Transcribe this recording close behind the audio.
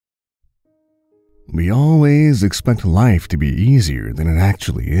We always expect life to be easier than it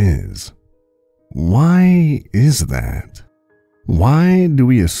actually is. Why is that? Why do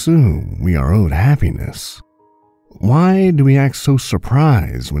we assume we are owed happiness? Why do we act so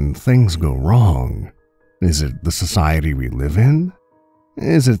surprised when things go wrong? Is it the society we live in?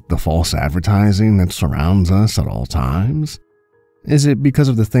 Is it the false advertising that surrounds us at all times? Is it because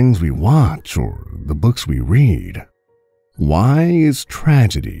of the things we watch or the books we read? Why is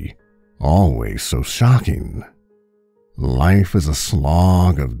tragedy always so shocking? Life is a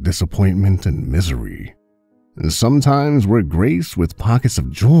slog of disappointment and misery. Sometimes we're graced with pockets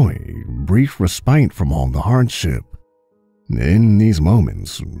of joy, brief respite from all the hardship. In these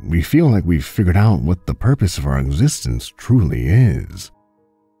moments, we feel like we've figured out what the purpose of our existence truly is.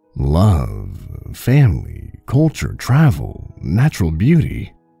 Love, family, culture, travel, natural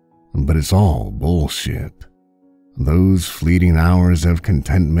beauty. But it's all bullshit. Those fleeting hours of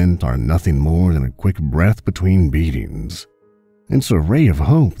contentment are nothing more than a quick breath between beatings. It's a ray of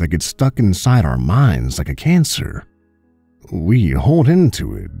hope that gets stuck inside our minds like a cancer. We hold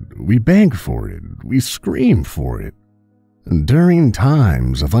into it, we beg for it, we scream for it. During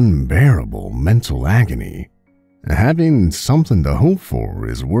times of unbearable mental agony, having something to hope for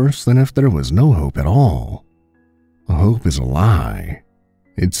is worse than if there was no hope at all. Hope is a lie.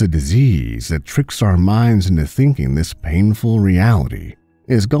 It's a disease that tricks our minds into thinking this painful reality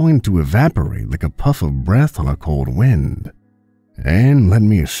is going to evaporate like a puff of breath on a cold wind. And let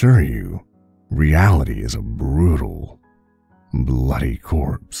me assure you, reality is a brutal, bloody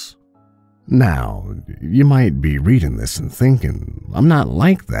corpse. Now, you might be reading this and thinking, I'm not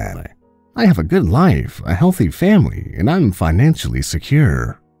like that. I have a good life, a healthy family, and I'm financially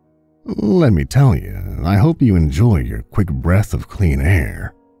secure. Let me tell you, I hope you enjoy your quick breath of clean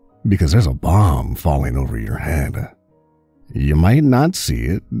air, because there's a bomb falling over your head. You might not see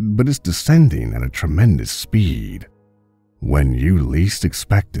it, but it's descending at a tremendous speed. When you least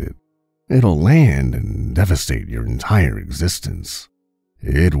expect it, it'll land and devastate your entire existence.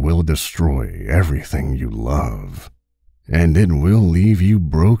 It will destroy everything you love, and it will leave you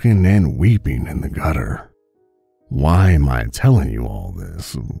broken and weeping in the gutter. Why am I telling you all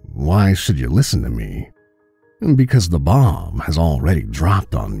this? Why should you listen to me? Because the bomb has already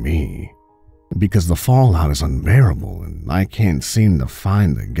dropped on me. Because the fallout is unbearable and I can't seem to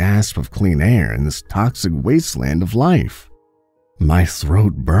find a gasp of clean air in this toxic wasteland of life. My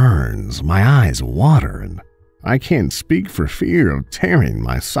throat burns, my eyes water, and I can't speak for fear of tearing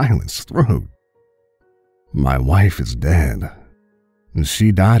my silenced throat. My wife is dead.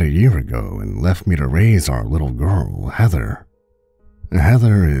 She died a year ago and left me to raise our little girl, Heather.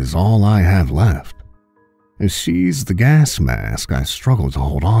 Heather is all I have left. She's the gas mask I struggle to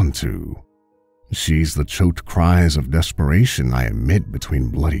hold on to. She's the choked cries of desperation I emit between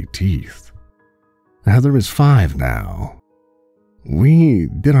bloody teeth. Heather is 5 now. We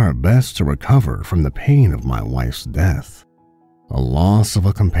did our best to recover from the pain of my wife's death, a loss of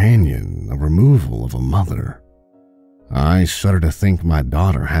a companion, a removal of a mother. I shudder to think my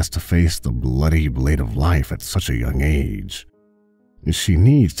daughter has to face the bloody blade of life at such a young age. She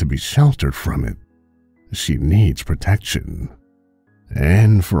needs to be sheltered from it. She needs protection.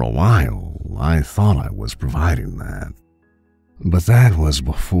 And for a while, I thought I was providing that. But that was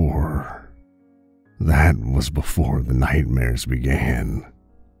before the nightmares began.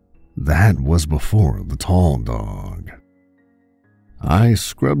 That was before the tall dog. I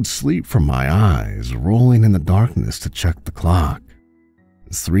scrubbed sleep from my eyes, rolling in the darkness to check the clock.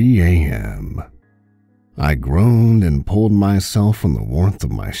 3 a.m. I groaned and pulled myself from the warmth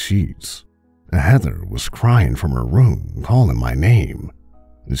of my sheets. Heather was crying from her room, calling my name.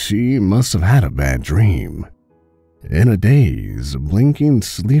 She must have had a bad dream. In a daze, blinking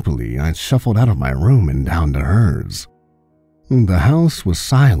sleepily, I shuffled out of my room and down to hers. The house was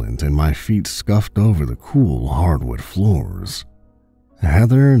silent and my feet scuffed over the cool hardwood floors.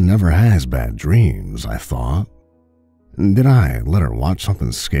 Heather never has bad dreams, I thought. Did I let her watch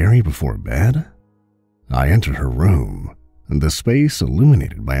something scary before bed? I entered her room, the space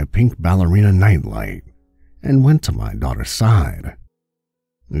illuminated by a pink ballerina nightlight, and went to my daughter's side.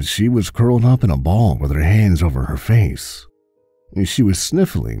 She was curled up in a ball with her hands over her face. She was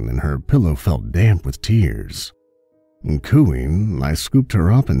sniffling and her pillow felt damp with tears. Cooing, I scooped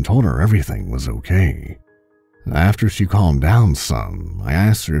her up and told her everything was okay. After she calmed down some, I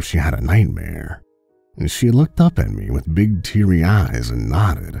asked her if she had a nightmare. She looked up at me with big teary eyes and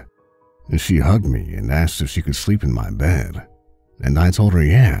nodded. She hugged me and asked if she could sleep in my bed, and I told her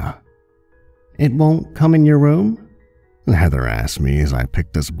yeah. "It won't come in your room?" Heather asked me as I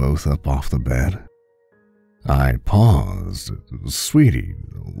picked us both up off the bed. I paused. "Sweetie,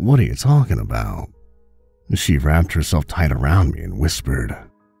 what are you talking about?" She wrapped herself tight around me and whispered,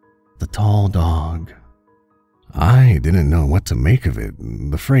 "The tall dog." I didn't know what to make of it,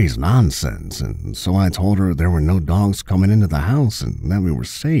 the phrase nonsense, and so I told her there were no dogs coming into the house and that we were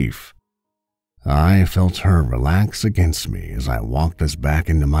safe. I felt her relax against me as I walked us back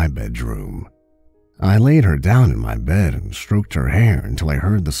into my bedroom. I laid her down in my bed and stroked her hair until I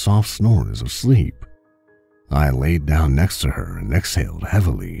heard the soft snores of sleep. I laid down next to her and exhaled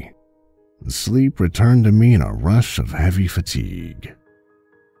heavily. Sleep returned to me in a rush of heavy fatigue.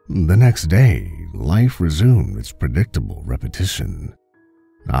 The next day, life resumed its predictable repetition.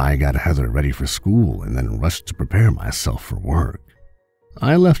 I got Heather ready for school and then rushed to prepare myself for work.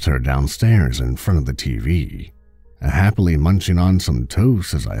 I left her downstairs in front of the TV, happily munching on some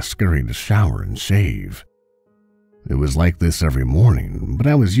toast as I scurried to shower and shave. It was like this every morning, but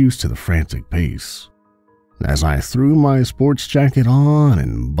I was used to the frantic pace. As I threw my sports jacket on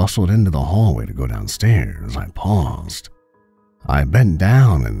and bustled into the hallway to go downstairs, I paused. I bent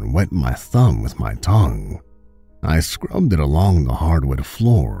down and wet my thumb with my tongue. I scrubbed it along the hardwood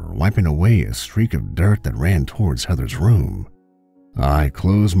floor, wiping away a streak of dirt that ran towards Heather's room. I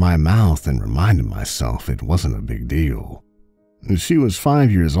closed my mouth and reminded myself it wasn't a big deal. She was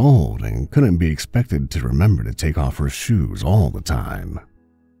 5 years old and couldn't be expected to remember to take off her shoes all the time.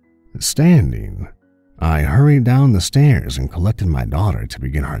 Standing, I hurried down the stairs and collected my daughter to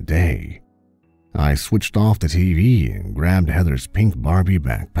begin our day. I switched off the TV and grabbed Heather's pink Barbie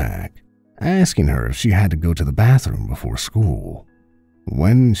backpack, asking her if she had to go to the bathroom before school.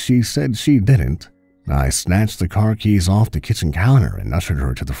 When she said she didn't, I snatched the car keys off the kitchen counter and ushered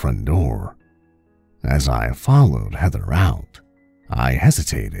her to the front door. As I followed Heather out, I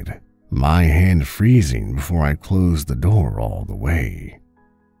hesitated, my hand freezing before I closed the door all the way.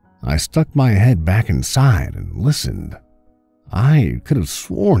 I stuck my head back inside and listened. I could have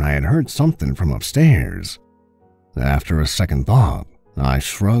sworn I had heard something from upstairs. After a second thought, I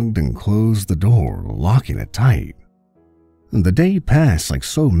shrugged and closed the door, locking it tight. The day passed like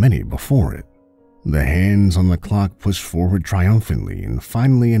so many before it. The hands on the clock pushed forward triumphantly and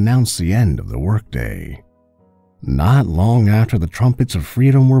finally announced the end of the workday. Not long after the trumpets of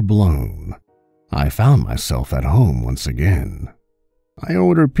freedom were blown, I found myself at home once again. I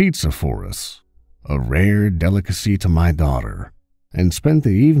ordered pizza for us, a rare delicacy to my daughter, and spent the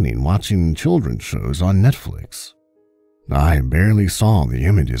evening watching children's shows on Netflix. I barely saw the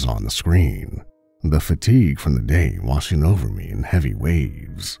images on the screen, the fatigue from the day washing over me in heavy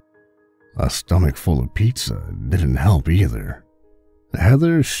waves. A stomach full of pizza didn't help either.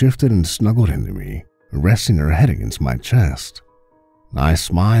 Heather shifted and snuggled into me, resting her head against my chest. I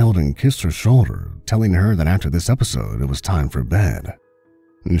smiled and kissed her shoulder, telling her that after this episode it was time for bed.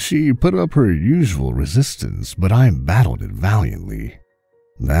 She put up her usual resistance, but I battled it valiantly.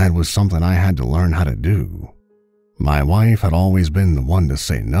 That was something I had to learn how to do. My wife had always been the one to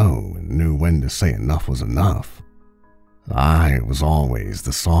say no and knew when to say enough was enough. I was always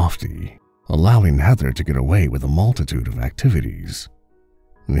the softy, allowing Heather to get away with a multitude of activities.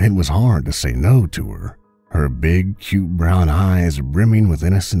 It was hard to say no to her big, cute brown eyes brimming with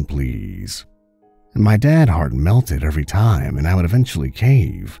innocent pleas. My dad heart melted every time, and I would eventually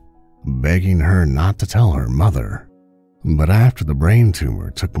cave, begging her not to tell her mother. But after the brain tumor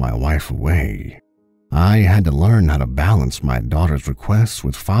took my wife away, I had to learn how to balance my daughter's requests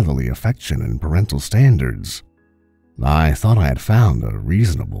with fatherly affection and parental standards. I thought I had found a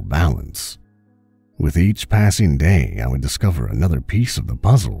reasonable balance. With each passing day, I would discover another piece of the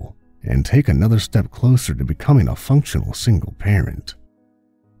puzzle and take another step closer to becoming a functional single parent.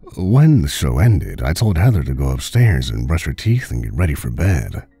 When the show ended, I told Heather to go upstairs and brush her teeth and get ready for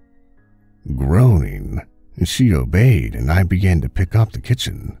bed. Groaning, she obeyed and I began to pick up the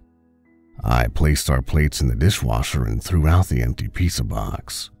kitchen. I placed our plates in the dishwasher and threw out the empty pizza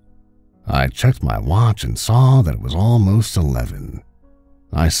box. I checked my watch and saw that it was almost 11.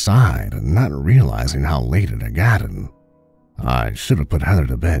 I sighed, not realizing how late it had gotten. I should have put Heather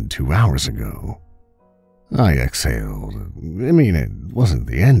to bed 2 hours ago. I exhaled. It wasn't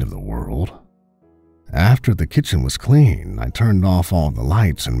the end of the world. After the kitchen was clean, I turned off all the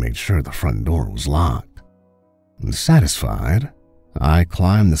lights and made sure the front door was locked. Satisfied, I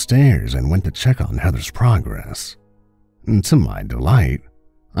climbed the stairs and went to check on Heather's progress. To my delight,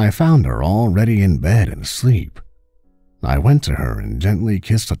 I found her already in bed and asleep. I went to her and gently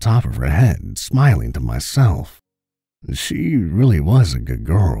kissed the top of her head, smiling to myself. She really was a good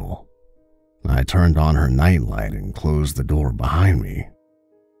girl. I turned on her nightlight and closed the door behind me.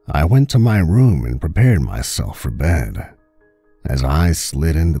 I went to my room and prepared myself for bed. As I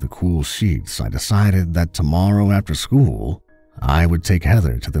slid into the cool sheets, I decided that tomorrow after school, I would take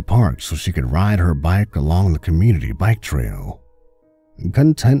Heather to the park so she could ride her bike along the community bike trail.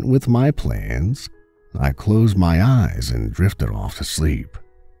 Content with my plans, I closed my eyes and drifted off to sleep.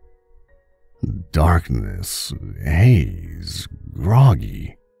 Darkness, haze,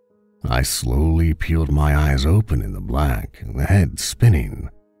 groggy. I slowly peeled my eyes open in the black, the head spinning.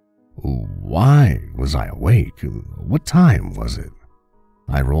 Why was I awake? What time was it?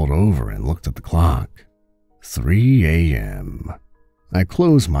 I rolled over and looked at the clock. 3 a.m. I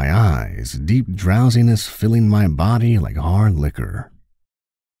closed my eyes, deep drowsiness filling my body like hard liquor.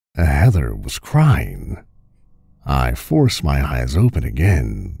 Heather was crying. I forced my eyes open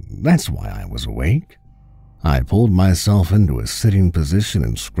again. That's why I was awake. I pulled myself into a sitting position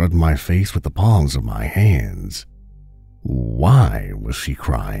and scrubbed my face with the palms of my hands. Why was she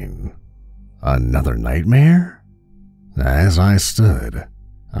crying? Another nightmare? As I stood,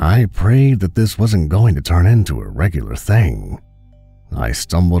 I prayed that this wasn't going to turn into a regular thing. I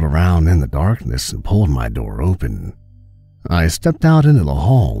stumbled around in the darkness and pulled my door open. I stepped out into the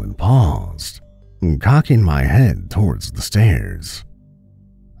hall and paused, cocking my head towards the stairs.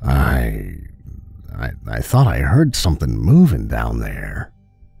 I thought I heard something moving down there.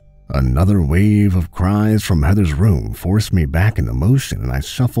 Another wave of cries from Heather's room forced me back into motion, and I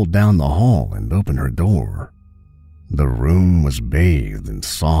shuffled down the hall and opened her door. The room was bathed in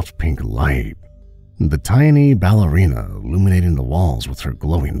soft pink light, the tiny ballerina illuminating the walls with her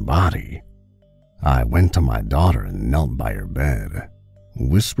glowing body. I went to my daughter and knelt by her bed,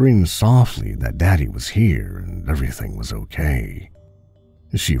 whispering softly that Daddy was here and everything was okay.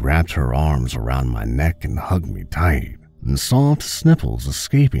 She wrapped her arms around my neck and hugged me tight, and soft snipples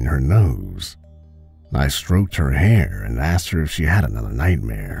escaping her nose. I stroked her hair and asked her if she had another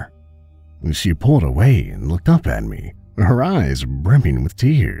nightmare. She pulled away and looked up at me, her eyes brimming with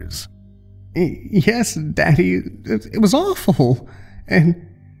tears. Yes, Daddy, it was awful. And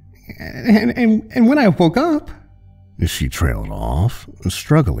when I woke up... She trailed off,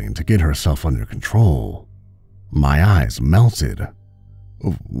 struggling to get herself under control. My eyes melted.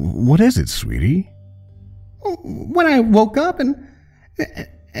 What is it, sweetie? When I woke up and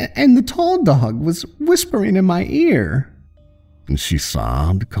the tall dog was whispering in my ear. She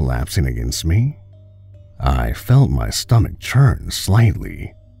sobbed, collapsing against me. I felt my stomach churn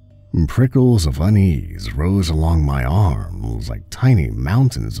slightly. Prickles of unease rose along my arms like tiny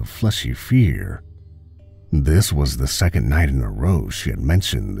mountains of fleshy fear. This was the second night in a row she had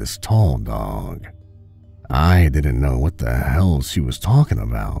mentioned this tall dog. I didn't know what the hell she was talking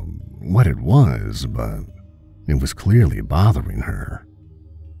about, what it was, but it was clearly bothering her.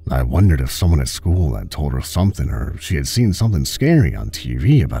 I wondered if someone at school had told her something or she had seen something scary on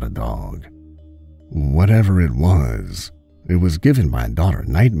TV about a dog. Whatever it was giving my daughter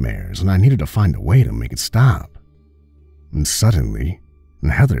nightmares, and I needed to find a way to make it stop. And suddenly,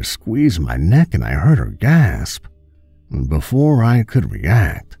 Heather squeezed my neck and I heard her gasp. Before I could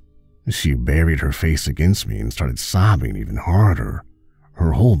react, she buried her face against me and started sobbing even harder,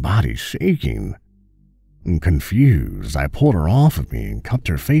 her whole body shaking. Confused, I pulled her off of me and cupped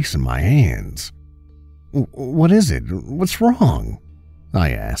her face in my hands. What is it? What's wrong?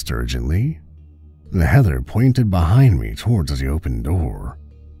 I asked urgently. Heather pointed behind me towards the open door.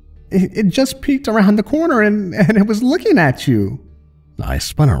 It just peeked around the corner and it was looking at you. I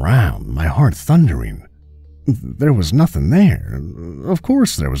spun around, my heart thundering. There was nothing there. Of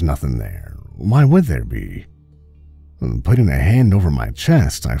course there was nothing there. Why would there be? Putting a hand over my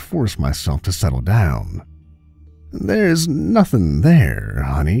chest, I forced myself to settle down. There's nothing there,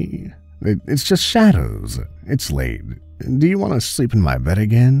 honey. It's just shadows. It's late. Do you want to sleep in my bed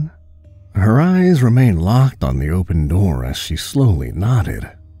again? Her eyes remained locked on the open door as she slowly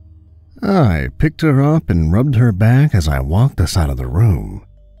nodded. I picked her up and rubbed her back as I walked us out of the room.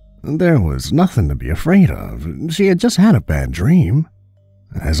 There was nothing to be afraid of. She had just had a bad dream.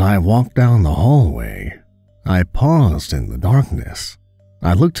 As I walked down the hallway, I paused in the darkness.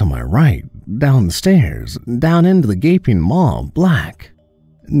 I looked to my right, down the stairs, down into the gaping maw of black.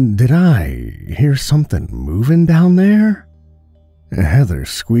 Did I hear something moving down there? Heather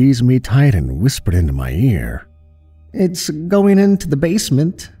squeezed me tight and whispered into my ear. It's going into the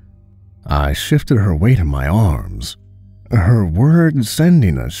basement. I shifted her weight in my arms, her words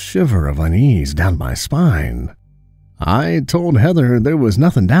sending a shiver of unease down my spine. I told Heather there was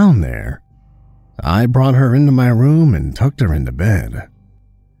nothing down there. I brought her into my room and tucked her into bed.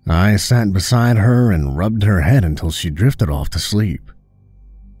 I sat beside her and rubbed her head until she drifted off to sleep.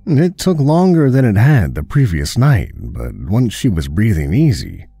 It took longer than it had the previous night, but once she was breathing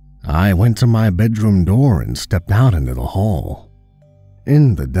easy, I went to my bedroom door and stepped out into the hall.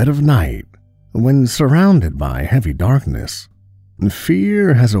 In the dead of night, when surrounded by heavy darkness,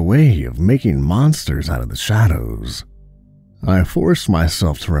 fear has a way of making monsters out of the shadows. I forced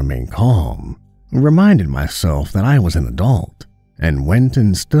myself to remain calm, reminded myself that I was an adult, and went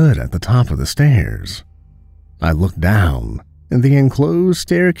and stood at the top of the stairs. I looked down, the enclosed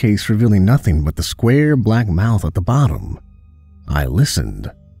staircase revealing nothing but the square black mouth at the bottom. I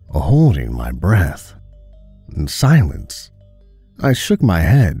listened, holding my breath. In silence. I shook my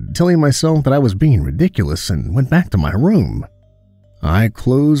head, telling myself that I was being ridiculous, and went back to my room. I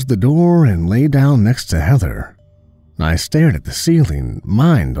closed the door and lay down next to Heather. I stared at the ceiling,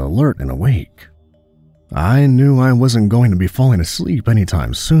 mind alert and awake. I knew I wasn't going to be falling asleep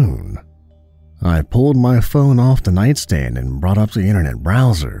anytime soon. I pulled my phone off the nightstand and brought up the internet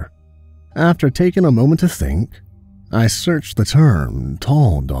browser. After taking a moment to think, I searched the term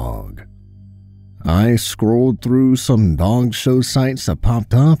tall dog. I scrolled through some dog show sites that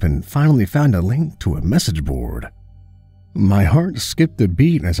popped up and finally found a link to a message board. My heart skipped a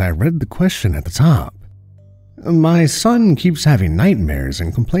beat as I read the question at the top. My son keeps having nightmares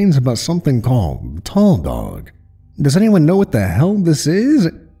and complains about something called tall dog. Does anyone know what the hell this is?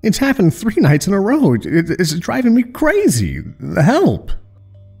 It's happened 3 nights in a row. It's driving me crazy. Help!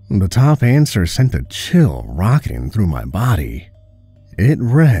 The top answer sent a chill rocketing through my body. It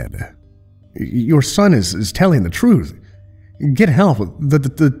read, "Your son is telling the truth. Get help.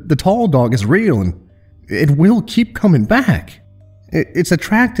 The tall dog is real and it will keep coming back. It's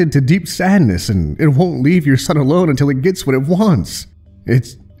attracted to deep sadness and it won't leave your son alone until it gets what it wants.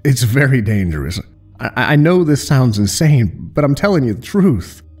 It's very dangerous. I know this sounds insane, but I'm telling you the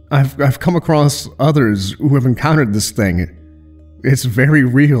truth. I've come across others who have encountered this thing. It's very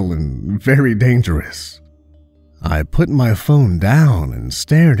real and very dangerous." I put my phone down and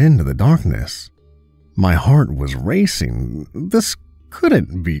stared into the darkness. My heart was racing. This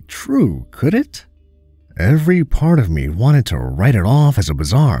couldn't be true, could it? Every part of me wanted to write it off as a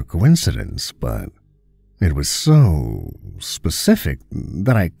bizarre coincidence, but it was so specific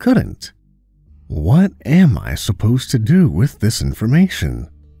that I couldn't. What am I supposed to do with this information?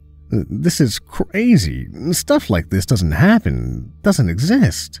 This is crazy. Stuff like this doesn't happen, doesn't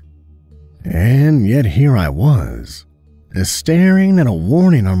exist. And yet here I was, staring at a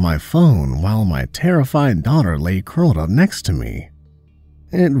warning on my phone while my terrified daughter lay curled up next to me.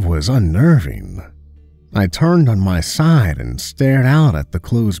 It was unnerving. I turned on my side and stared out at the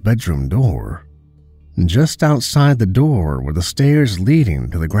closed bedroom door. Just outside the door were the stairs leading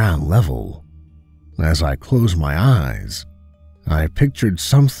to the ground level. As I closed my eyes, I pictured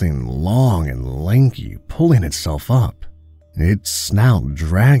something long and lanky pulling itself up, its snout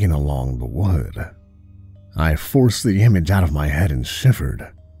dragging along the wood. I forced the image out of my head and shivered.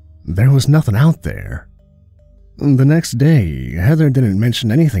 There was nothing out there. The next day, Heather didn't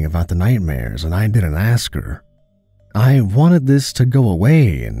mention anything about the nightmares, and I didn't ask her. I wanted this to go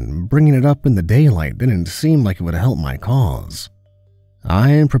away, and bringing it up in the daylight didn't seem like it would help my cause.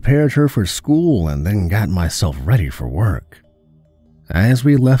 I prepared her for school and then got myself ready for work. As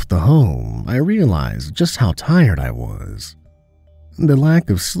we left the home, I realized just how tired I was. The lack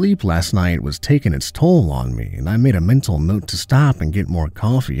of sleep last night was taking its toll on me, and I made a mental note to stop and get more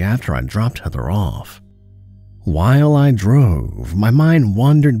coffee after I dropped Heather off. While I drove, my mind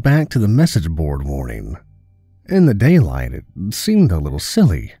wandered back to the message board warning. In the daylight, it seemed a little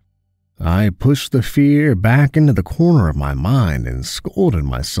silly. I pushed the fear back into the corner of my mind and scolded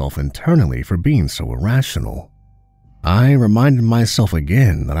myself internally for being so irrational. I reminded myself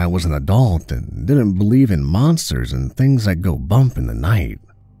again that I was an adult and didn't believe in monsters and things that go bump in the night.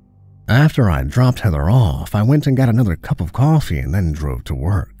 After I dropped Heather off, I went and got another cup of coffee and then drove to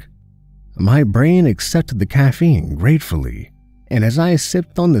work. My brain accepted the caffeine gratefully, and as I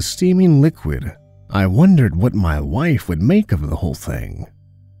sipped on the steaming liquid, I wondered what my wife would make of the whole thing.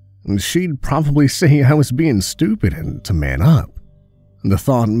 She'd probably say I was being stupid and to man up. The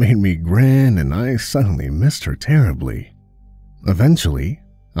thought made me grin, and I suddenly missed her terribly. Eventually,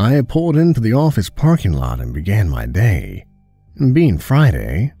 I pulled into the office parking lot and began my day. Being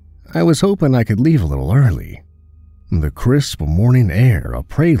Friday, I was hoping I could leave a little early. The crisp morning air a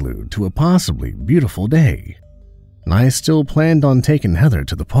prelude to a possibly beautiful day. I still planned on taking Heather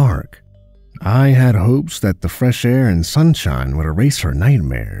to the park. I had hopes that the fresh air and sunshine would erase her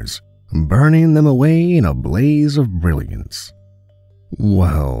nightmares, burning them away in a blaze of brilliance.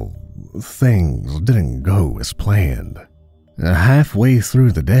 Well, things didn't go as planned. Halfway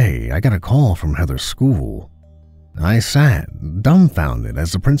through the day, I got a call from Heather's school. I sat, dumbfounded,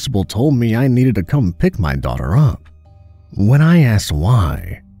 as the principal told me I needed to come pick my daughter up. When I asked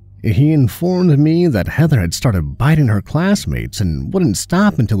why, He informed me that Heather had started biting her classmates and wouldn't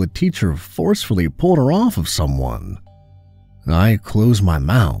stop until a teacher forcefully pulled her off of someone. I closed my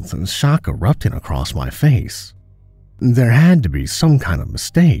mouth, shock erupting across my face. There had to be some kind of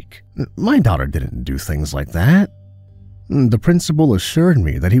mistake. My daughter didn't do things like that. The principal assured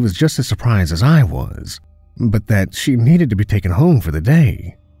me that he was just as surprised as I was, but that she needed to be taken home for the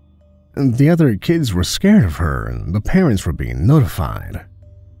day. The other kids were scared of her, and the parents were being notified.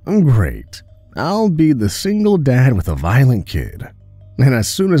 Great. I'll be the single dad with a violent kid. And as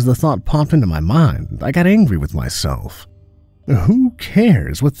soon as the thought popped into my mind, I got angry with myself. Who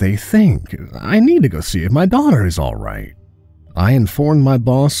cares what they think? I need to go see if my daughter is all right. I informed my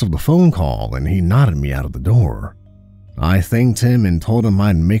boss of the phone call, and he nodded me out of the door. I thanked him and told him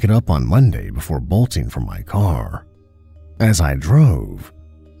I'd make it up on Monday before bolting from my car. As I drove,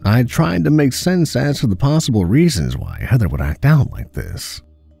 I tried to make sense as to the possible reasons why Heather would act out like this.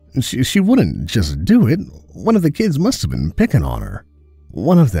 She wouldn't just do it. One of the kids must have been picking on her.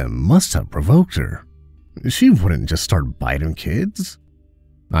 One of them must have provoked her. She wouldn't just start biting kids.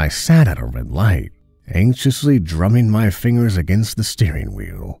 I sat at a red light, anxiously drumming my fingers against the steering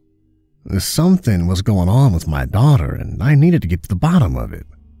wheel. Something was going on with my daughter, and I needed to get to the bottom of it.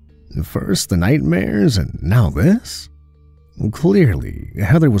 First the nightmares, and now this? Clearly,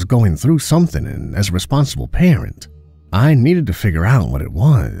 Heather was going through something, and as a responsible parent, I needed to figure out what it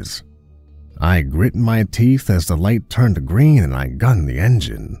was. I grit my teeth as the light turned green and I gunned the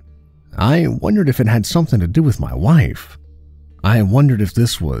engine. I wondered if it had something to do with my wife. I wondered if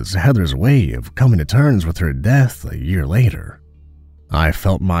this was Heather's way of coming to terms with her death a year later. I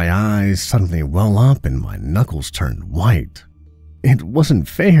felt my eyes suddenly well up and my knuckles turned white. It wasn't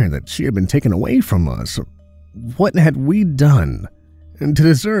fair that she had been taken away from us. What had we done to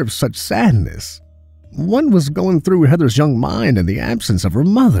deserve such sadness? What was going through Heather's young mind in the absence of her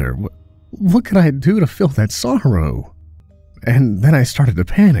mother? What could I do to fill that sorrow? And then I started to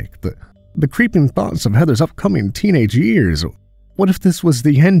panic. The creeping thoughts of Heather's upcoming teenage years. What if this was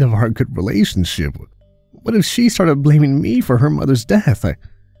the end of our good relationship? What if she started blaming me for her mother's death?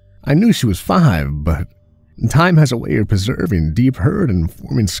 I knew she was 5, but time has a way of preserving deep hurt and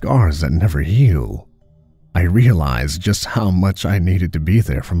forming scars that never heal. I realized just how much I needed to be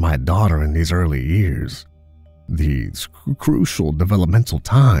there for my daughter in these early years. These crucial developmental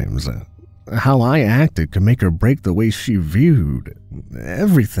times. How I acted could make her break the way she viewed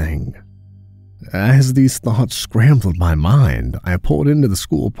everything. As these thoughts scrambled my mind, I pulled into the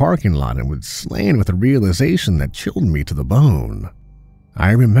school parking lot and was slain with a realization that chilled me to the bone.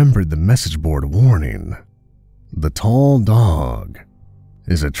 I remembered the message board warning. The tall dog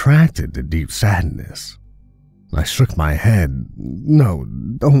is attracted to deep sadness. I shook my head. No,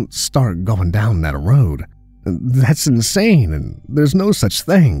 don't start going down that road. That's insane, and there's no such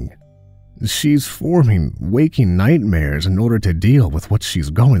thing. She's forming waking nightmares in order to deal with what she's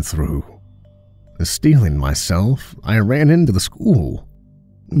going through. Steeling myself, I ran into the school.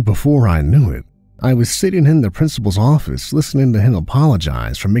 Before I knew it, I was sitting in the principal's office listening to him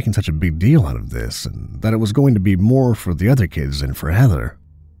apologize for making such a big deal out of this and that it was going to be more for the other kids than for Heather.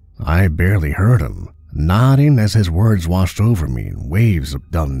 I barely heard him, nodding as his words washed over me in waves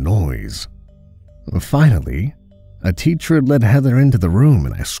of dumb noise. Finally, a teacher led Heather into the room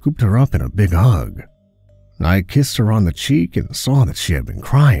and I scooped her up in a big hug. I kissed her on the cheek and saw that she had been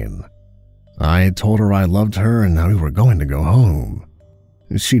crying. I told her I loved her and that we were going to go home.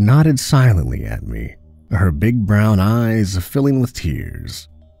 She nodded silently at me, her big brown eyes filling with tears.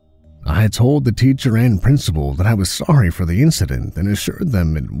 I told the teacher and principal that I was sorry for the incident and assured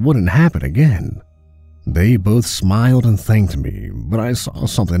them it wouldn't happen again. They both smiled and thanked me, but I saw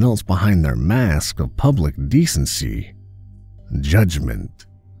something else behind their mask of public decency. Judgment.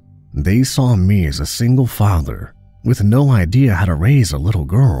 They saw me as a single father with no idea how to raise a little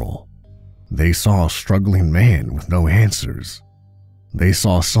girl. They saw a struggling man with no answers. They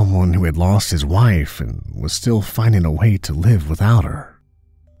saw someone who had lost his wife and was still finding a way to live without her.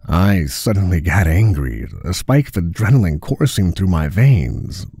 I suddenly got angry, a spike of adrenaline coursing through my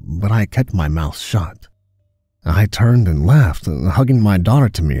veins, but I kept my mouth shut. I turned and left, hugging my daughter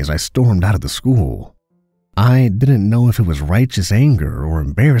to me as I stormed out of the school. I didn't know if it was righteous anger or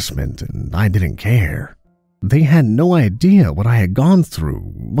embarrassment, and I didn't care. They had no idea what I had gone through,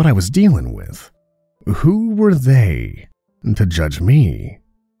 what I was dealing with. Who were they to judge me?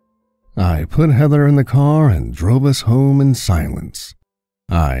 I put Heather in the car and drove us home in silence.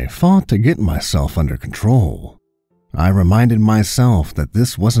 I fought to get myself under control. I reminded myself that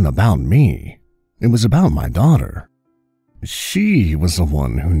this wasn't about me. It was about my daughter. She was the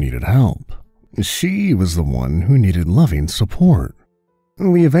one who needed help. She was the one who needed loving support.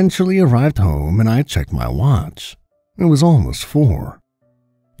 We eventually arrived home and I checked my watch. It was almost 4.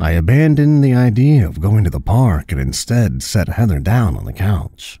 I abandoned the idea of going to the park and instead set Heather down on the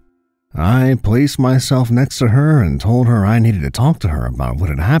couch. I placed myself next to her and told her I needed to talk to her about what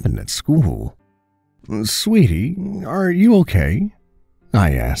had happened at school. "Sweetie, are you okay?"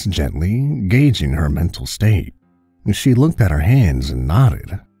 I asked gently, gauging her mental state. She looked at her hands and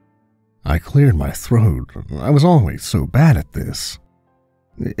nodded. I cleared my throat. I was always so bad at this.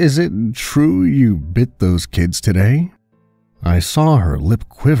 "Is it true you bit those kids today?" I saw her lip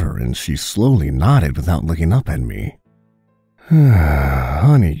quiver and she slowly nodded without looking up at me.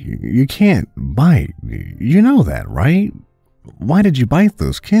 "Honey, you can't bite. You know that, right? Why did you bite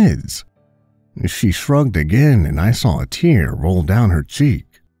those kids?" She shrugged again and I saw a tear roll down her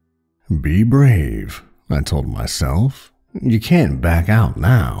cheek. "Be brave," I told myself. "You can't back out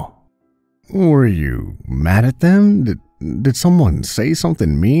now." "Were you mad at them? Did someone say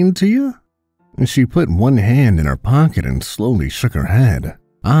something mean to you?" She put one hand in her pocket and slowly shook her head,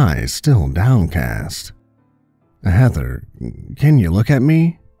 eyes still downcast. "Heather, can you look at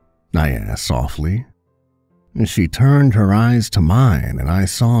me?" I asked softly. She turned her eyes to mine and I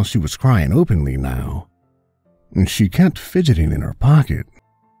saw she was crying openly now. She kept fidgeting in her pocket.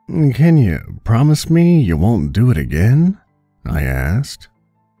 "Can you promise me you won't do it again?" I asked.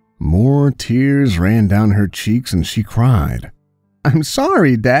 More tears ran down her cheeks and she cried. "I'm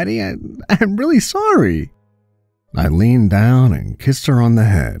sorry, Daddy. I'm really sorry." I leaned down and kissed her on the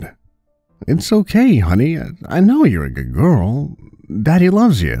head. "It's okay, honey. I know you're a good girl. Daddy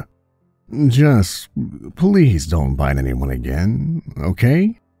loves you. Just please don't bite anyone again,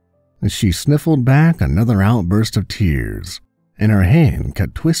 okay?" She sniffled back another outburst of tears, and her hand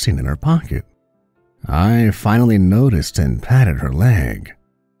kept twisting in her pocket. I finally noticed and patted her leg.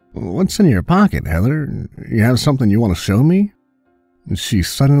 "What's in your pocket, Heather? You have something you want to show me?" She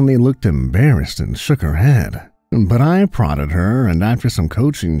suddenly looked embarrassed and shook her head, but I prodded her, and after some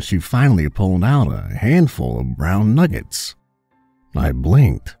coaching, she finally pulled out a handful of brown nuggets. I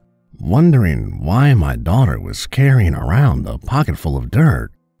blinked, wondering why my daughter was carrying around a pocket full of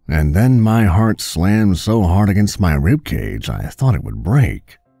dirt, and then my heart slammed so hard against my ribcage I thought it would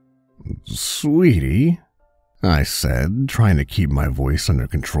break. "Sweetie," I said, trying to keep my voice under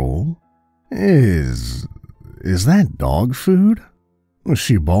control, Is that dog food?"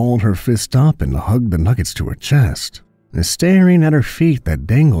 She balled her fist up and hugged the nuggets to her chest, staring at her feet that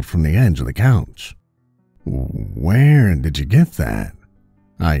dangled from the edge of the couch. "Where did you get that?"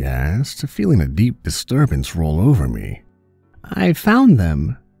 I asked, feeling a deep disturbance roll over me. "I found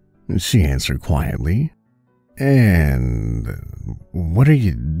them," she answered quietly. "And what are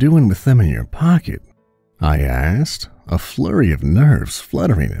you doing with them in your pocket?" I asked, a flurry of nerves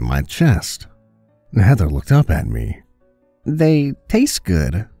fluttering in my chest. Heather looked up at me. "They taste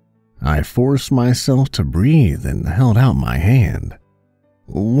good." I forced myself to breathe and held out my hand.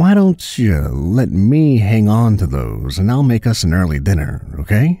 "Why don't you let me hang on to those and I'll make us an early dinner,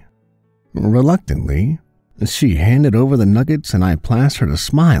 okay?" Reluctantly, she handed over the nuggets and I plastered a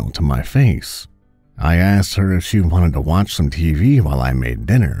smile to my face. I asked her if she wanted to watch some TV while I made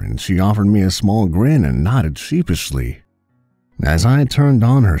dinner, and she offered me a small grin and nodded sheepishly. As I turned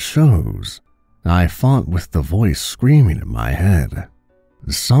on her shows, I fought with the voice screaming in my head.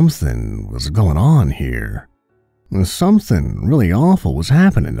 Something was going on here. Something really awful was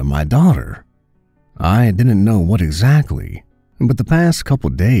happening to my daughter. I didn't know what exactly, but the past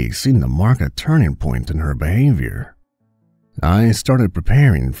couple days seemed to mark a turning point in her behavior. I started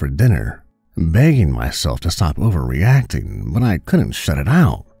preparing for dinner, begging myself to stop overreacting, but I couldn't shut it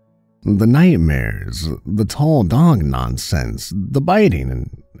out. The nightmares, the tall dog nonsense, the biting,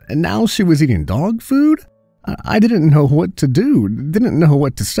 and now she was eating dog food? I didn't know what to do, didn't know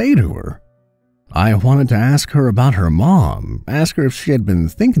what to say to her. I wanted to ask her about her mom, ask her if she had been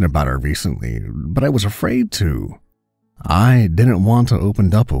thinking about her recently, but I was afraid to. I didn't want to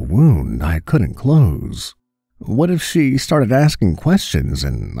open up a wound I couldn't close. What if she started asking questions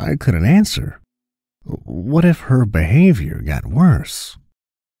and I couldn't answer? What if her behavior got worse?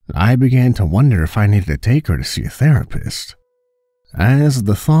 I began to wonder if I needed to take her to see a therapist. As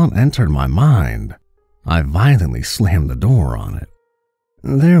the thought entered my mind, I violently slammed the door on it.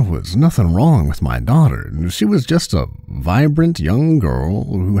 There was nothing wrong with my daughter. She was just a vibrant young girl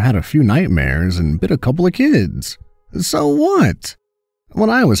who had a few nightmares and bit a couple of kids. So what? When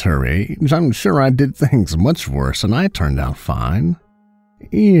I was her age, I'm sure I did things much worse and I turned out fine.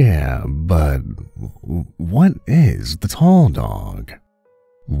 Yeah, but what is the tall dog?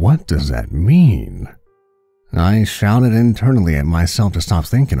 What does that mean? I shouted internally at myself to stop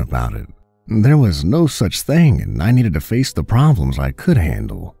thinking about it. There was no such thing, and I needed to face the problems I could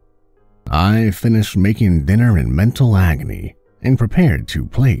handle. I finished making dinner in mental agony and prepared 2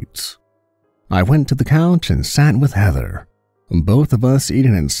 plates. I went to the couch and sat with Heather, both of us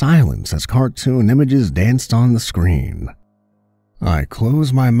eating in silence as cartoon images danced on the screen. I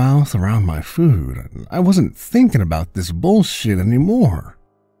closed my mouth around my food. I wasn't thinking about this bullshit anymore.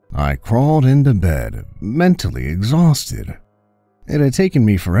 I crawled into bed, mentally exhausted. It had taken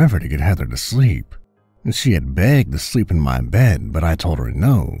me forever to get Heather to sleep. She had begged to sleep in my bed, but I told her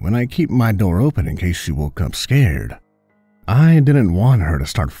no, and I keep my door open in case she woke up scared. I didn't want her to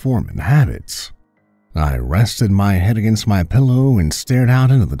start forming habits. I rested my head against my pillow and stared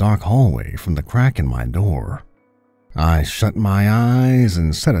out into the dark hallway from the crack in my door. I shut my eyes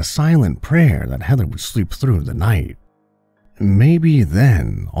and said a silent prayer that Heather would sleep through the night. Maybe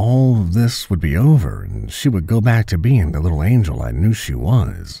then all of this would be over and she would go back to being the little angel I knew she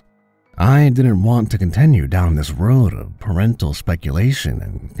was. I didn't want to continue down this road of parental speculation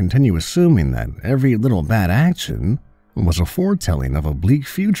and continue assuming that every little bad action was a foretelling of a bleak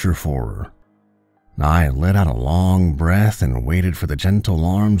future for her. I let out a long breath and waited for the gentle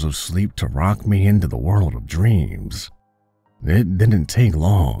arms of sleep to rock me into the world of dreams. It didn't take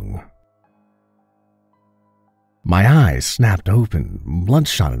long. My eyes snapped open,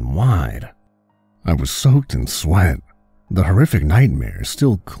 bloodshot and wide. I was soaked in sweat, the horrific nightmare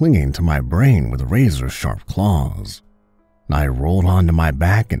still clinging to my brain with razor-sharp claws. I rolled onto my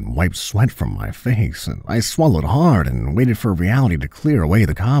back and wiped sweat from my face, and I swallowed hard and waited for reality to clear away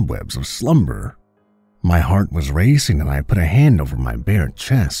the cobwebs of slumber. My heart was racing and I put a hand over my bare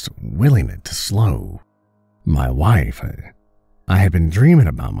chest, willing it to slow. My wife. I had been dreaming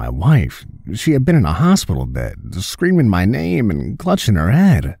about my wife. She had been in a hospital bed, screaming my name and clutching her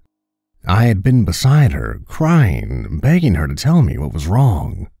head. I had been beside her, crying, begging her to tell me what was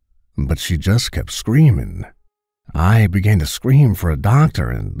wrong, but she just kept screaming. I began to scream for a doctor,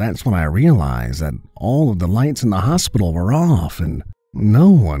 and that's when I realized that all of the lights in the hospital were off and no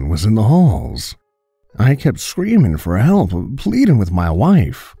one was in the halls. I kept screaming for help, pleading with my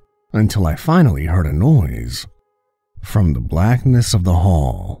wife, until I finally heard a noise. From the blackness of the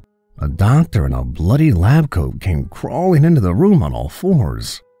hall, a doctor in a bloody lab coat came crawling into the room on all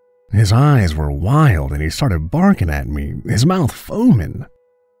fours. His eyes were wild and he started barking at me, his mouth foaming.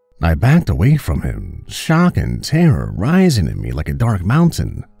 I backed away from him, shock and terror rising in me like a dark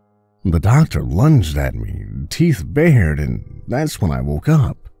mountain. The doctor lunged at me, teeth bared, and that's when I woke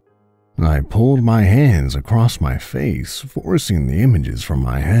up. I pulled my hands across my face, forcing the images from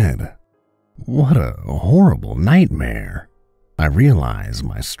my head. What a horrible nightmare. I realized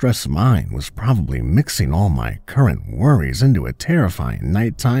my stressed mind was probably mixing all my current worries into a terrifying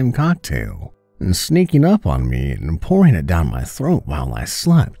nighttime cocktail and sneaking up on me and pouring it down my throat while I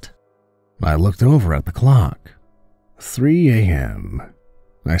slept. I looked over at the clock. 3 a.m.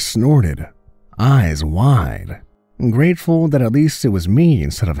 I snorted, eyes wide, grateful that at least it was me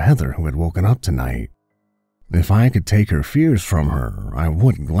instead of Heather who had woken up tonight. If I could take her fears from her, I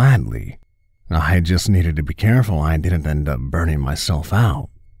would gladly. I just needed to be careful I didn't end up burning myself out.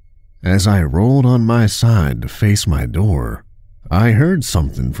 As I rolled on my side to face my door, I heard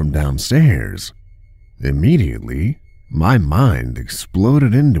something from downstairs. Immediately, my mind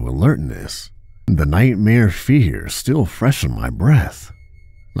exploded into alertness, the nightmare fear still fresh in my breath.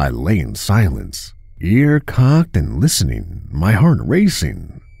 I lay in silence, ear cocked and listening, my heart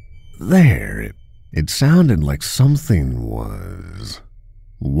racing. There, it sounded like something was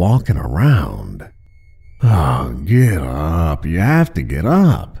walking around. Oh, get up, you have to get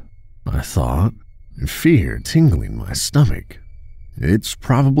up, I thought, fear tingling my stomach. It's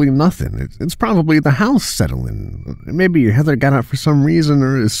probably nothing. It's probably the house settling. Maybe Heather got up for some reason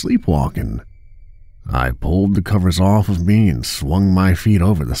or is sleepwalking. I pulled the covers off of me and swung my feet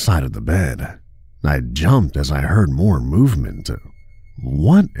over the side of the bed. I jumped as I heard more movement.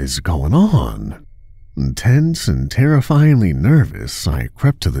 What is going on? Tense and terrifyingly nervous, I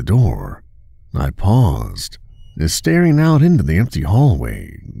crept to the door. I paused, staring out into the empty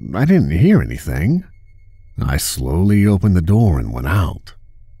hallway. I didn't hear anything. I slowly opened the door and went out.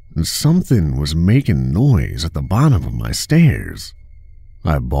 Something was making noise at the bottom of my stairs.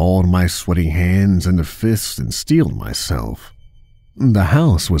 I balled my sweaty hands into fists and steeled myself. The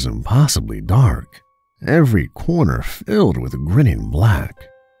house was impossibly dark, every corner filled with grinning black.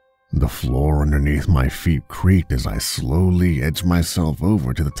 The floor underneath my feet creaked as I slowly edged myself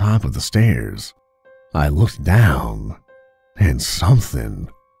over to the top of the stairs. I looked down, and something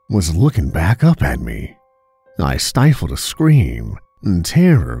was looking back up at me. I stifled a scream,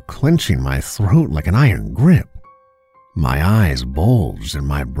 terror clenching my throat like an iron grip. My eyes bulged and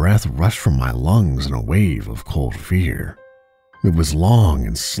my breath rushed from my lungs in a wave of cold fear. It was long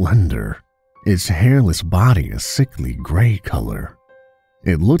and slender, its hairless body a sickly gray color.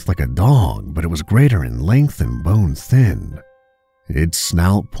 It looked like a dog, but it was greater in length and bone thin. Its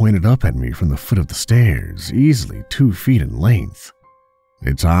snout pointed up at me from the foot of the stairs, easily 2 feet in length.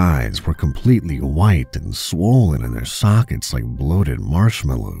 Its eyes were completely white and swollen in their sockets like bloated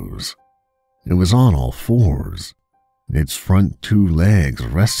marshmallows. It was on all fours, its front 2 legs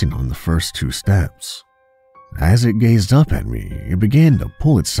resting on the first 2 steps. As it gazed up at me, it began to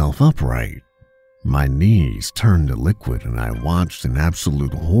pull itself upright. My knees turned to liquid and I watched in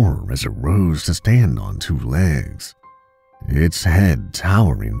absolute horror as it rose to stand on 2 legs, its head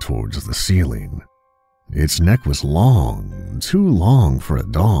towering towards the ceiling. Its neck was long, too long for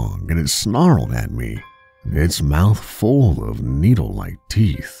a dog, and it snarled at me, its mouth full of needle-like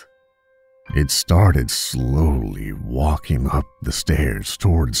teeth. It started slowly walking up the stairs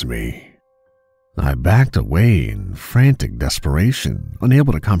towards me. I backed away in frantic desperation,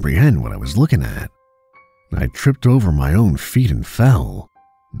 unable to comprehend what I was looking at. I tripped over my own feet and fell,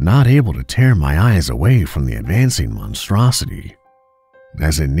 not able to tear my eyes away from the advancing monstrosity.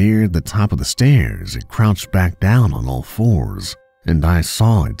 As it neared the top of the stairs, it crouched back down on all fours, and I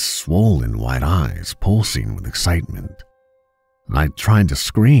saw its swollen white eyes pulsing with excitement. I tried to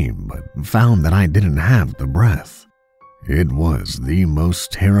scream, but found that I didn't have the breath. It was the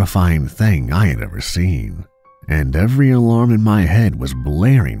most terrifying thing I had ever seen, and every alarm in my head was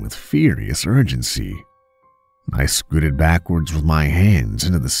blaring with furious urgency. I scooted backwards with my hands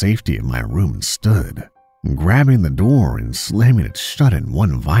into the safety of my room and stood, grabbing the door and slamming it shut in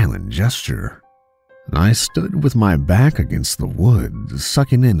one violent gesture. I stood with my back against the wood,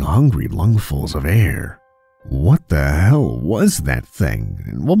 sucking in hungry lungfuls of air. What the hell was that thing,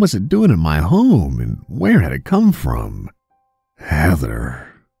 and what was it doing in my home, and where had it come from? Heather.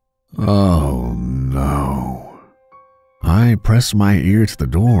 Oh no. I pressed my ear to the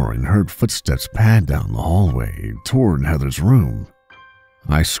door and heard footsteps pad down the hallway toward Heather's room.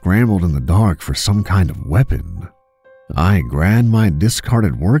 I scrambled in the dark for some kind of weapon. I grabbed my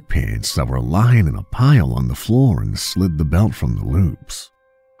discarded work pants that were lying in a pile on the floor and slid the belt from the loops.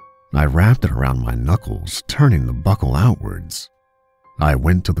 I wrapped it around my knuckles, turning the buckle outwards. I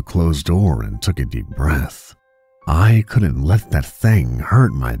went to the closed door and took a deep breath. I couldn't let that thing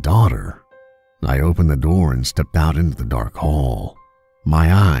hurt my daughter. I opened the door and stepped out into the dark hall.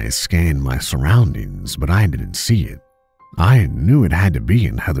 My eyes scanned my surroundings, but I didn't see it. I knew it had to be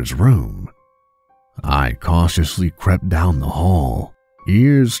in Heather's room. I cautiously crept down the hall,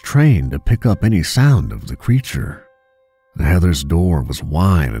 ears trained to pick up any sound of the creature. Heather's door was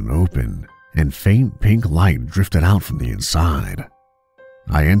wide and open, and faint pink light drifted out from the inside.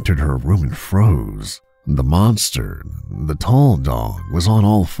 I entered her room and froze. The monster, the tall dog, was on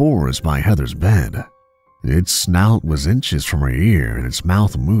all fours by Heather's bed. Its snout was inches from her ear and its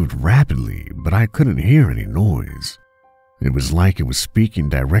mouth moved rapidly, but I couldn't hear any noise. It was like it was speaking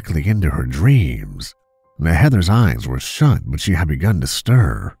directly into her dreams. Heather's eyes were shut, but she had begun to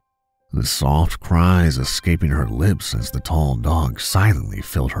stir, the soft cries escaping her lips as the tall dog silently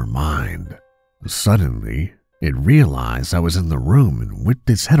filled her mind. Suddenly, it realized I was in the room and whipped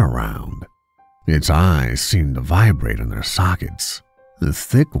its head around. Its eyes seemed to vibrate in their sockets, the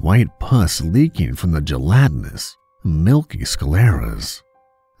thick white pus leaking from the gelatinous, milky scleras.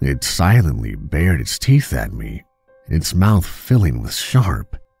 It silently bared its teeth at me, its mouth filling with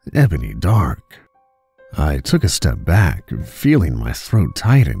sharp, ebony dark. I took a step back, feeling my throat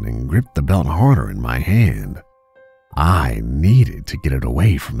tighten and gripped the belt harder in my hand. I needed to get it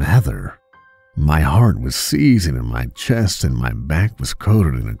away from Heather. My heart was seizing in my chest and my back was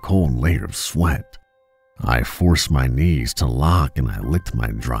coated in a cold layer of sweat. I forced my knees to lock and I licked my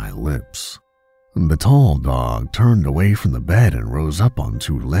dry lips. The tall dog turned away from the bed and rose up on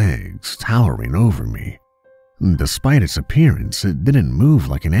 2 legs, towering over me. Despite its appearance, it didn't move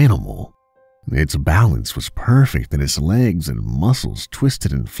like an animal. Its balance was perfect and its legs and muscles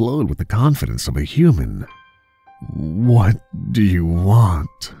twisted and flowed with the confidence of a human. "What do you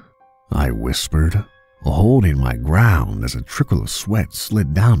want?" I whispered, holding my ground as a trickle of sweat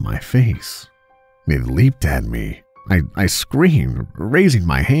slid down my face. It leaped at me. I screamed, raising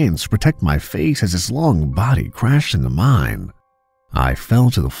my hands to protect my face as its long body crashed into mine. I fell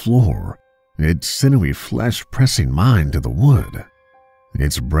to the floor, its sinewy flesh pressing mine to the wood.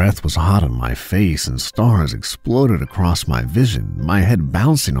 Its breath was hot on my face and stars exploded across my vision, my head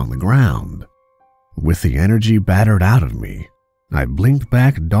bouncing on the ground. With the energy battered out of me, I blinked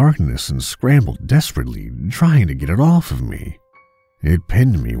back darkness and scrambled desperately, trying to get it off of me. It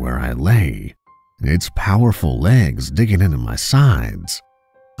pinned me where I lay, its powerful legs digging into my sides.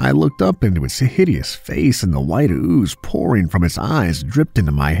 I looked up into its hideous face and the white ooze pouring from its eyes dripped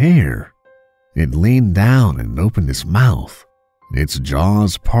into my hair. It leaned down and opened its mouth, its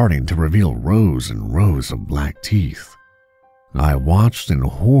jaws parting to reveal rows and rows of black teeth. I watched in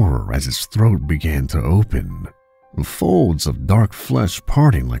horror as its throat began to open, folds of dark flesh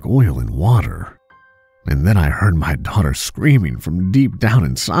parting like oil in water. And then I heard my daughter screaming from deep down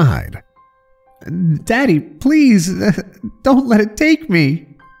inside. "Daddy, please, don't let it take me."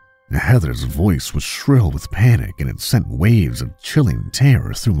 Heather's voice was shrill with panic, and it sent waves of chilling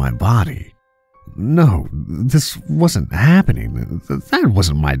terror through my body. No, this wasn't happening. That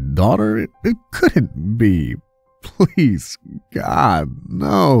wasn't my daughter. It couldn't be. Please, God,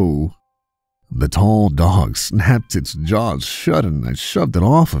 no. The tall dog snapped its jaws shut and I shoved it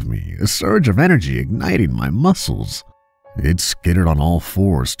off of me, a surge of energy igniting my muscles. It skittered on all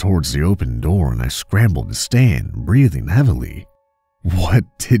fours towards the open door and I scrambled to stand, breathing heavily. "What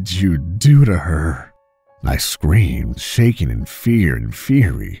did you do to her?" I screamed, shaking in fear and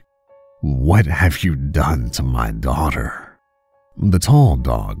fury. "What have you done to my daughter?" The tall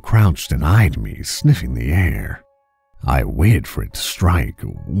dog crouched and eyed me, sniffing the air. I waited for it to strike,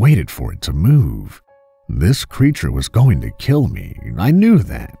 waited for it to move. This creature was going to kill me. I knew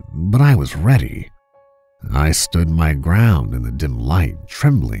that, but I was ready. I stood my ground in the dim light,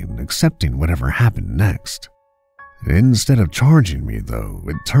 trembling, accepting whatever happened next. Instead of charging me, though,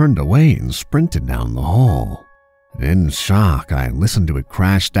 it turned away and sprinted down the hall. In shock, I listened to it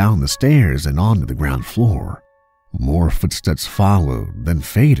crash down the stairs and onto the ground floor. More footsteps followed, then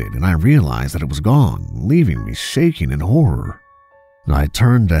faded, and I realized that it was gone, leaving me shaking in horror. I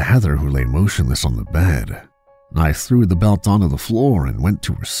turned to Heather, who lay motionless on the bed. I threw the belt onto the floor and went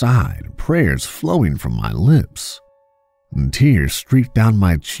to her side, prayers flowing from my lips. And tears streaked down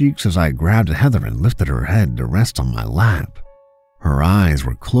my cheeks as I grabbed Heather and lifted her head to rest on my lap. Her eyes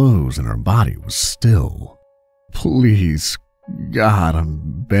were closed and her body was still. "Please, God,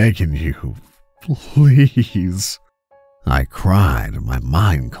 I'm begging you. Please," I cried, my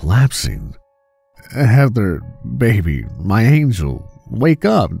mind collapsing. "Heather, baby, my angel, wake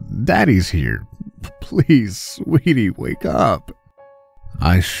up. Daddy's here. Please, sweetie, wake up."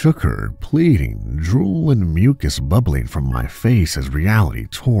 I shook her, pleading, drool and mucus bubbling from my face as reality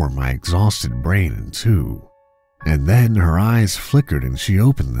tore my exhausted brain in two. And then her eyes flickered and she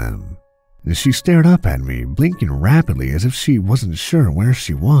opened them. She stared up at me, blinking rapidly as if she wasn't sure where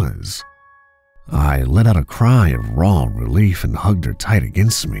she was. I let out a cry of raw relief and hugged her tight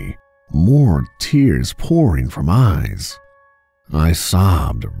against me, more tears pouring from eyes. I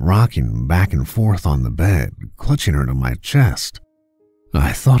sobbed, rocking back and forth on the bed, clutching her to my chest.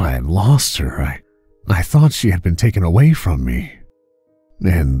 I thought I had lost her. I thought she had been taken away from me.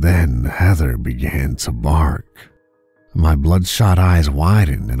 And then Heather began to bark. My bloodshot eyes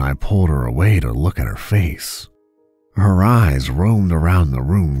widened and I pulled her away to look at her face. Her eyes roamed around the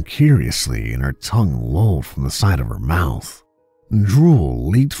room curiously and her tongue lolled from the side of her mouth. Drool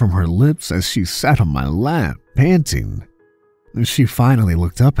leaked from her lips as she sat on my lap, panting. She finally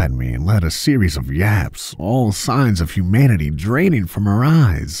looked up at me and let a series of yaps, all signs of humanity draining from her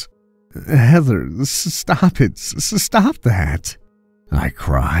eyes. "Heather, stop it, stop that," I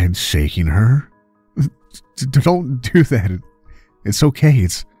cried, shaking her. "Don't do that. It's okay,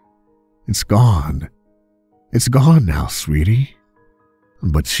 it's gone. It's gone now, sweetie."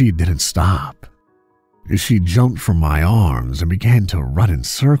 But she didn't stop. She jumped from my arms and began to run in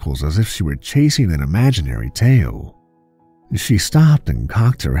circles as if she were chasing an imaginary tail. She stopped and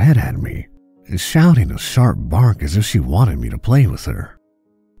cocked her head at me, shouting a sharp bark as if she wanted me to play with her.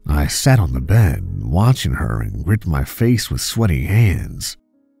 I sat on the bed, watching her and gripped my face with sweaty hands.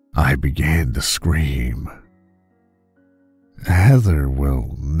 I began to scream. Heather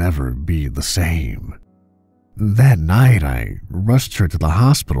will never be the same. That night, I rushed her to the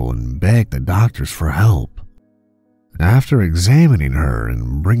hospital and begged the doctors for help. After examining her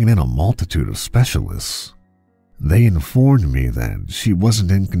and bringing in a multitude of specialists, they informed me that she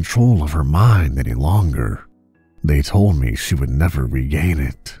wasn't in control of her mind any longer. They told me she would never regain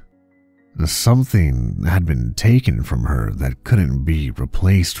it. Something had been taken from her that couldn't be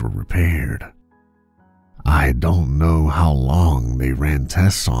replaced or repaired. I don't know how long they ran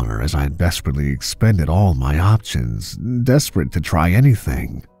tests on her as I desperately expended all my options, desperate to try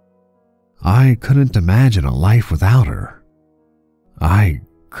anything. I couldn't imagine a life without her. I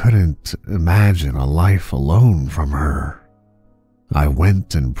couldn't imagine a life alone from her. I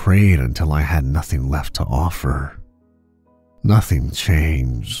went and prayed until I had nothing left to offer. Nothing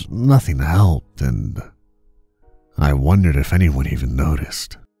changed, nothing helped, and I wondered if anyone even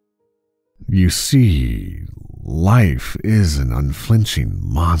noticed. You see, life is an unflinching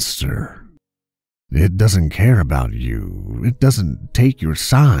monster. It doesn't care about you. It doesn't take your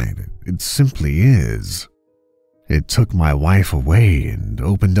side. It simply is. It took my wife away and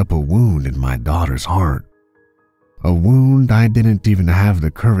opened up a wound in my daughter's heart. A wound I didn't even have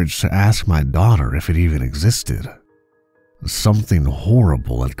the courage to ask my daughter if it even existed. Something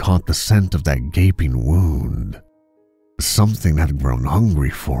horrible had caught the scent of that gaping wound. Something had grown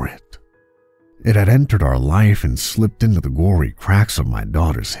hungry for it. It had entered our life and slipped into the gory cracks of my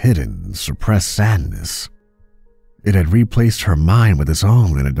daughter's hidden, suppressed sadness. It had replaced her mind with its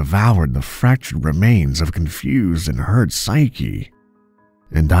own and had devoured the fractured remains of a confused and hurt psyche.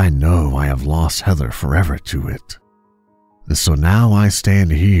 And I know I have lost Heather forever to it. So now I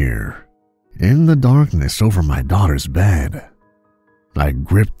stand here, in the darkness over my daughter's bed. I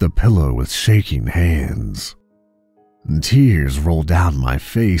grip the pillow with shaking hands. Tears roll down my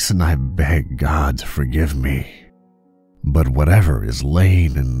face and I beg God to forgive me. But whatever is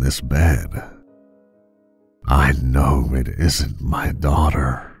laying in this bed, I know it isn't my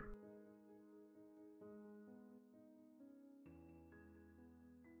daughter.